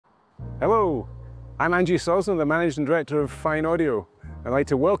Hello, I'm Anji Sosna, the Managing Director of Fyne Audio. I'd like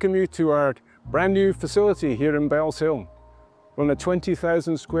to welcome you to our brand new facility here in Bellshill. We're on a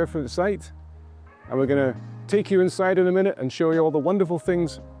 20,000 square foot site, and we're going to take you inside in a minute and show you all the wonderful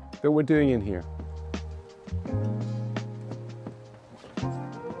things that we're doing in here.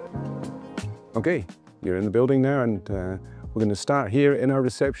 Okay, you're in the building now, and we're going to start here in our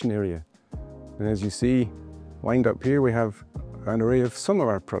reception area. And as you see, lined up here, we have an array of some of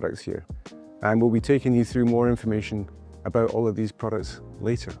our products here. And we'll be taking you through more information about all of these products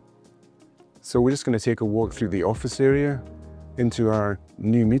later. So we're just going to take a walk through the office area, into our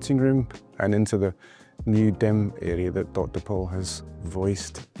new meeting room, and into the new DEM area that Dr. Paul has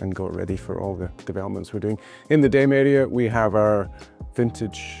voiced and got ready for all the developments we're doing. In the DEM area, we have our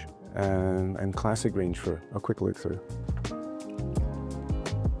vintage and classic range for a quick look through.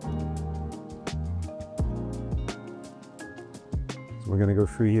 So we're going to go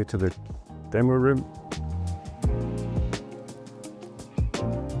through here to the demo room.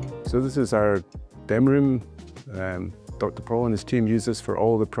 So this is our demo room. Dr. Paul and his team use this for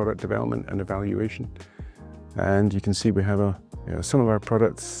all the product development and evaluation. And you can see we have some of our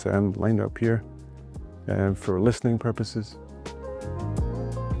products lined up here for listening purposes.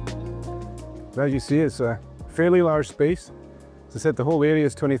 As you see, it's a fairly large space. As I said, the whole area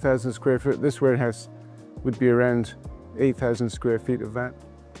is 20,000 square foot. This warehouse would be around 8,000 square feet of that.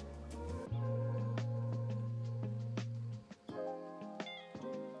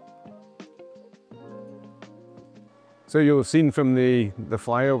 So you'll have seen from the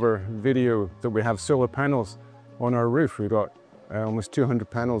flyover video that we have solar panels on our roof. We've got almost 200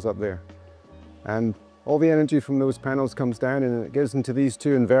 panels up there. And all the energy from those panels comes down and it goes into these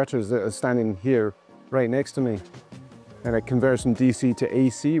two inverters that are standing here right next to me. And it converts from DC to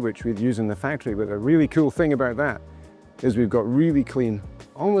AC, which we'd use in the factory. But the really cool thing about that is we've got really clean,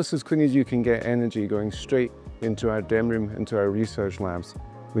 almost as clean as you can get energy going straight into our DEM room, into our research labs,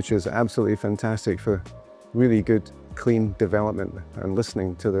 which is absolutely fantastic for really good, clean development and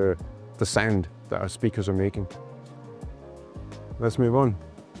listening to the sound that our speakers are making. Let's move on.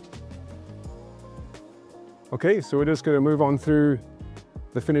 Okay, so we're just going to move on through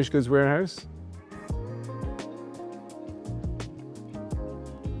the finished goods warehouse.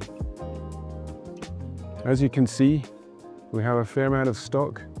 As you can see, we have a fair amount of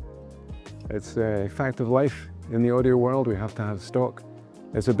stock. It's a fact of life in the audio world. We have to have stock.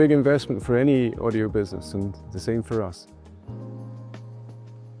 It's a big investment for any audio business, and the same for us.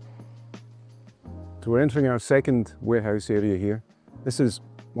 So we're entering our second warehouse area here. This is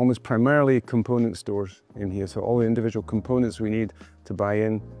almost primarily component stores in here. So all the individual components we need to buy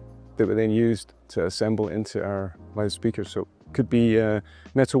in that we then used to assemble into our loudspeakers. So it could be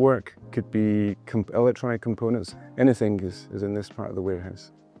metalwork, could be electronic components, anything is in this part of the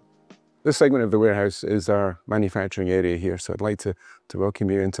warehouse. This segment of the warehouse is our manufacturing area here. So I'd like to welcome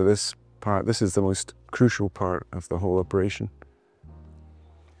you into this part. This is the most crucial part of the whole operation.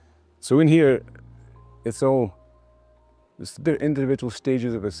 So in here, it's the individual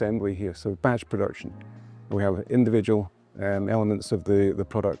stages of assembly here. So batch production. We have individual elements of the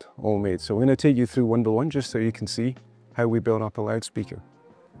product all made. So we're going to take you through one by one just so you can see how we build up a loudspeaker.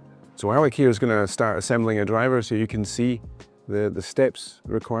 So Alec here is going to start assembling a driver so you can see the steps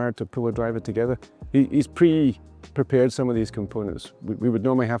required to pull a driver together. He's pre-prepared some of these components. We would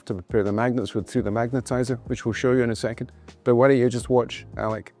normally have to prepare the magnets through the magnetizer, which we'll show you in a second. But why don't you just watch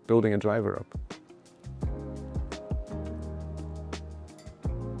Alec building a driver up.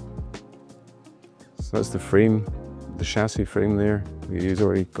 So that's the frame, the chassis frame there. He's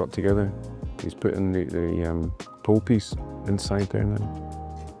already got together. He's putting the pole piece inside there now.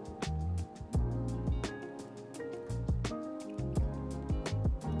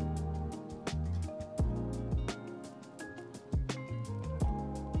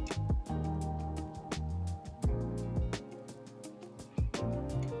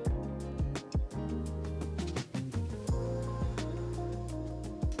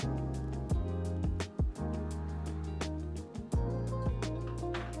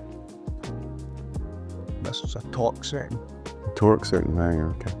 This is a torque setting. Torque setting,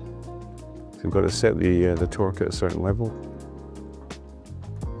 okay. So we've got to set the torque at a certain level.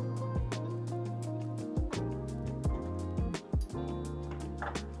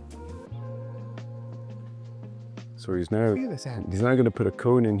 So he's now going to put a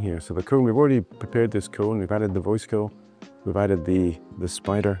cone in here. So the cone, we've already prepared this cone. We've added the voice coil. We've added the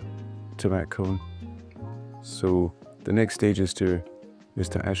spider to that cone. So the next stage is to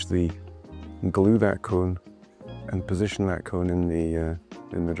actually glue that cone and position that cone in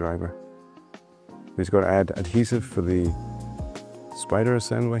the driver. He's got to add adhesive for the spider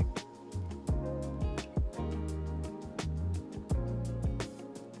assembly,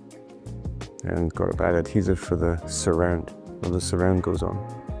 and got a bad adhesive for the surround, when the surround goes on.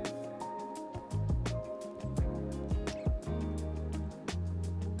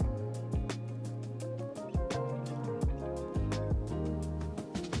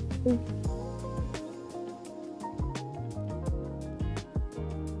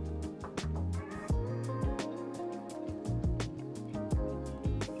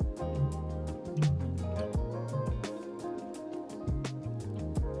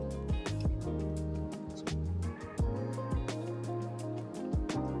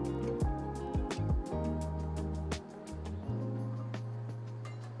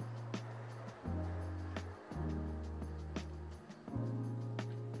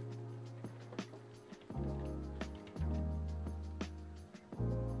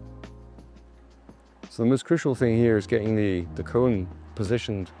 So the most crucial thing here is getting the cone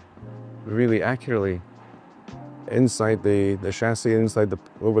positioned really accurately inside the chassis, inside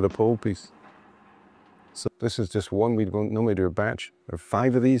over the pole piece. So this is just one. We don't normally do a batch or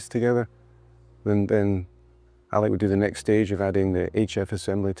 5 of these together. Then I like to do the next stage of adding the HF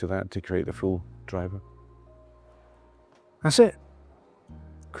assembly to that to create the full driver. That's it.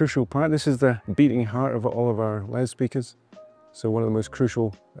 Crucial part. This is the beating heart of all of our loudspeakers. So one of the most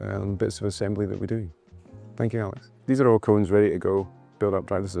crucial bits of assembly that we do. Thank you, Alex. These are all cones ready to go, build up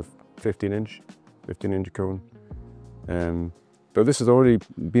drive. This is a 15-inch cone. But this has already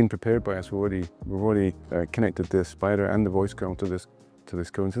been prepared by us. We've already connected the spider and the voice coil to this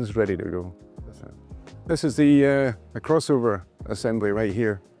cone. So this is ready to go. This is the crossover assembly right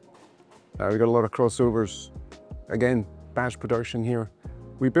here. We've got a lot of crossovers. Again, batch production here.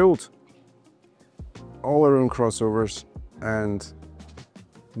 We build all our own crossovers, and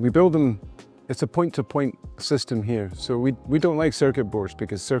we build them. It's a point-to-point system here. So we don't like circuit boards,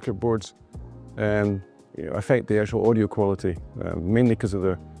 because circuit boards affect the actual audio quality, mainly because of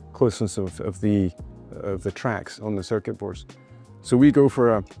the closeness of the tracks on the circuit boards. So we go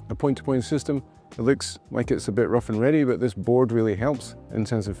for a point-to-point system. It looks like it's a bit rough and ready, but this board really helps in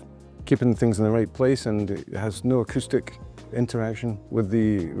terms of keeping things in the right place, and it has no acoustic interaction with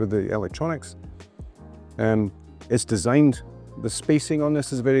the electronics. It's designed. The spacing on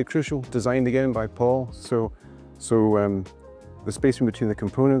this is very crucial, designed again by Paul. So the spacing between the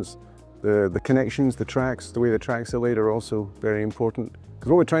components, the connections, the tracks, the way the tracks are laid are also very important.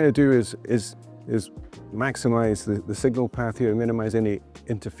 Because what we're trying to do is maximize the signal path here and minimize any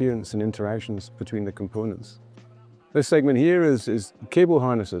interference and interactions between the components. This segment here is cable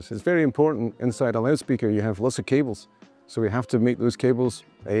harnesses. It's very important inside a loudspeaker. You have lots of cables. So we have to make those cables,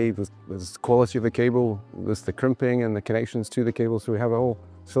 with the quality of the cable, with the crimping and the connections to the cable. So we have a whole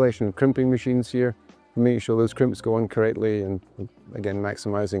selection of crimping machines here, making sure those crimps go on correctly, and again,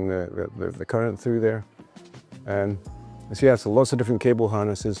 maximizing the current through there. And so yeah, so lots of different cable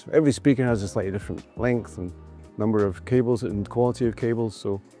harnesses. Every speaker has a slightly different length and number of cables and quality of cables.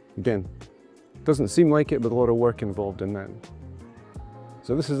 So again, it doesn't seem like it, but a lot of work involved in that.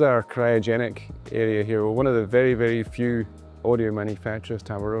 So this is our cryogenic area here. We're one of the very, very few audio manufacturers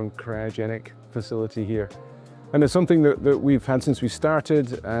to have our own cryogenic facility here. And it's something that we've had since we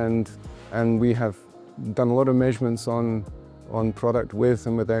started, and we have done a lot of measurements on product with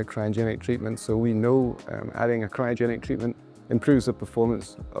and without cryogenic treatment. So we know adding a cryogenic treatment improves the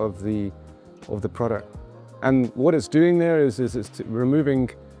performance of the product. And what it's doing there is it's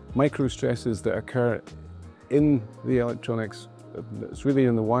removing micro stresses that occur in the electronics. It's really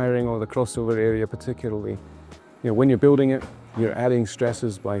in the wiring or the crossover area particularly. When you're building it, you're adding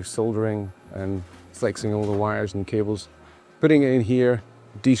stresses by soldering and flexing all the wires and cables. Putting it in here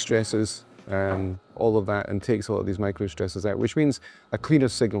de-stresses all of that and takes all of these micro stresses out, which means a cleaner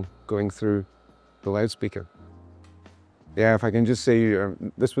signal going through the loudspeaker. Yeah, if I can just say,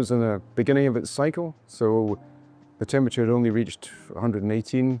 this was in the beginning of its cycle, so the temperature had only reached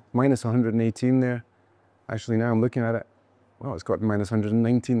 118, minus 118 there. Actually, now I'm looking at it, well, it's got minus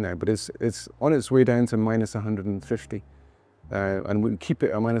 119 now, but it's on its way down to minus 150. And we'll keep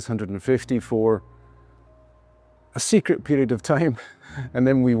it at minus 150 for a secret period of time, and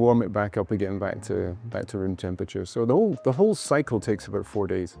then we warm it back up again, back to room temperature. So the whole cycle takes about 4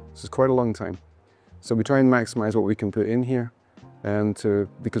 days. This is quite a long time. So we try and maximize what we can put in here,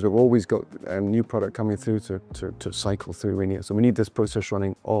 because we've always got a new product coming through to cycle through. So we need this process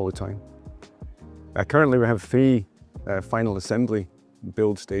running all the time. Currently we have 3 final assembly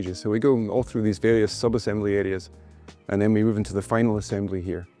build stages. So we go all through these various sub-assembly areas, and then we move into the final assembly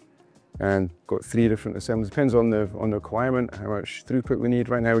here. And got 3 different assemblies. Depends on the requirement, how much throughput we need.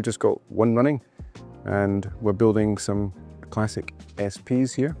 Right now we've just got 1 running, and we're building some classic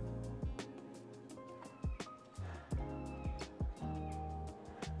SPs here.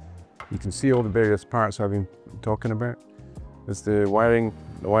 You can see all the various parts I've been talking about. There's the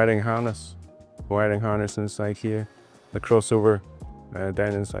wiring harness inside here, the crossover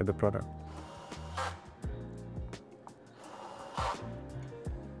down inside the product.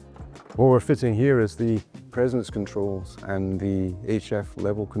 What we're fitting here is the presence controls and the HF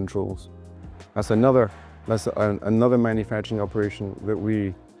level controls. That's another manufacturing operation that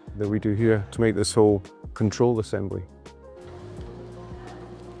we do here to make this whole control assembly.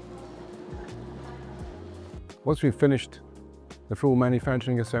 Once we've finished the full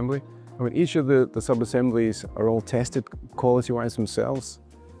manufacturing assembly, I mean, each of the sub-assemblies are all tested quality-wise themselves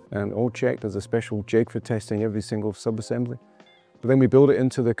and all checked. There's a special jig for testing every single sub-assembly. But then we build it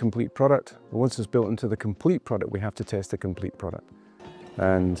into the complete product. And once it's built into the complete product, we have to test the complete product.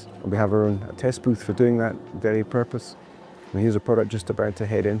 And we have our own test booth for doing that very purpose. And here's a product just about to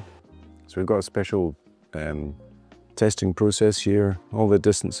head in. So we've got a special testing process here. All the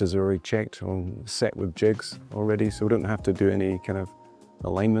distances are already checked, all set with jigs already, so we don't have to do any kind of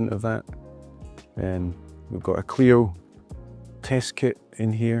alignment of that. And we've got a Clio test kit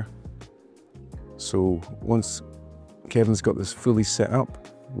in here. So once Kevin's got this fully set up,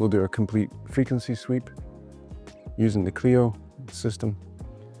 we'll do a complete frequency sweep using the Clio system.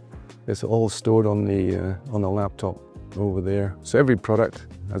 It's all stored on the laptop over there. So every product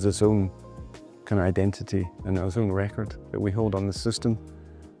has its own kind of identity and its own record that we hold on the system.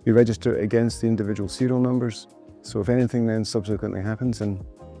 We register it against the individual serial numbers. So if anything then subsequently happens, and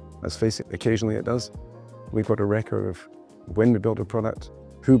let's face it, occasionally it does, we've got a record of when we built a product,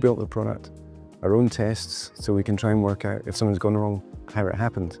 who built the product, our own tests, so we can try and work out if something's gone wrong, how it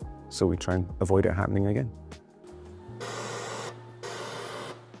happened, so we try and avoid it happening again.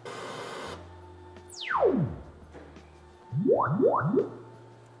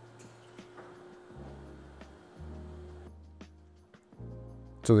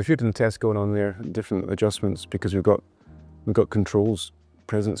 So the few tests going on there, different adjustments, because we've got controls,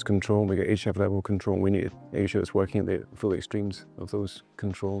 presence control, we got HF level control. We need to make sure it's working at the full extremes of those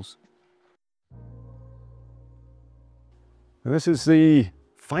controls. And this is the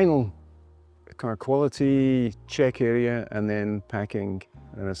final kind of quality check area, and then packing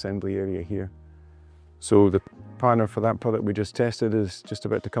and assembly area here. So the partner for that product we just tested is just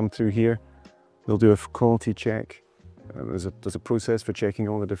about to come through here. They'll do a quality check. There's a process for checking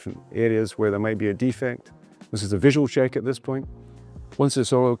all the different areas where there might be a defect. This is a visual check at this point. Once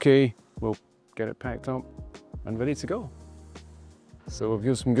it's all okay, we'll get it packed up and ready to go. So we've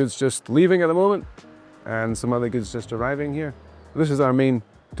got some goods just leaving at the moment and some other goods just arriving here. This is our main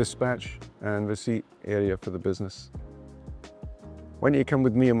dispatch and receipt area for the business. Why don't you come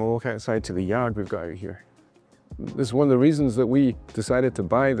with me and we'll walk outside to the yard we've got out here. This is one of the reasons that we decided to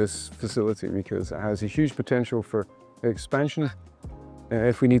buy this facility, because it has a huge potential for expansion.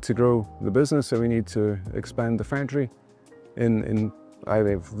 If we need to grow the business and we need to expand the factory in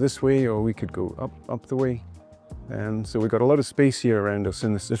either this way, or we could go up the way. And so we've got a lot of space here around us,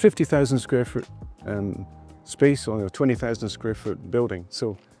 and it's a 50,000 square foot space on a 20,000 square foot building.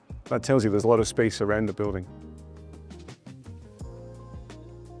 So that tells you there's a lot of space around the building.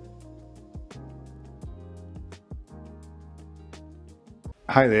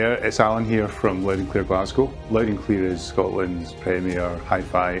 Hi there, it's Allan here from Loud & Clear Glasgow. Loud & Clear is Scotland's premier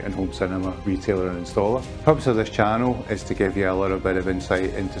hi-fi and home cinema retailer and installer. The purpose of this channel is to give you a little bit of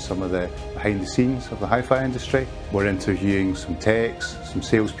insight into some of the behind the scenes of the hi-fi industry. We're interviewing some techs, some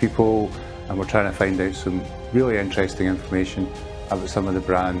salespeople, and we're trying to find out some really interesting information about some of the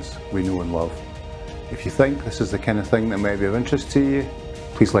brands we know and love. If you think this is the kind of thing that might be of interest to you,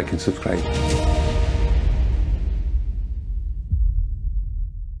 please like and subscribe.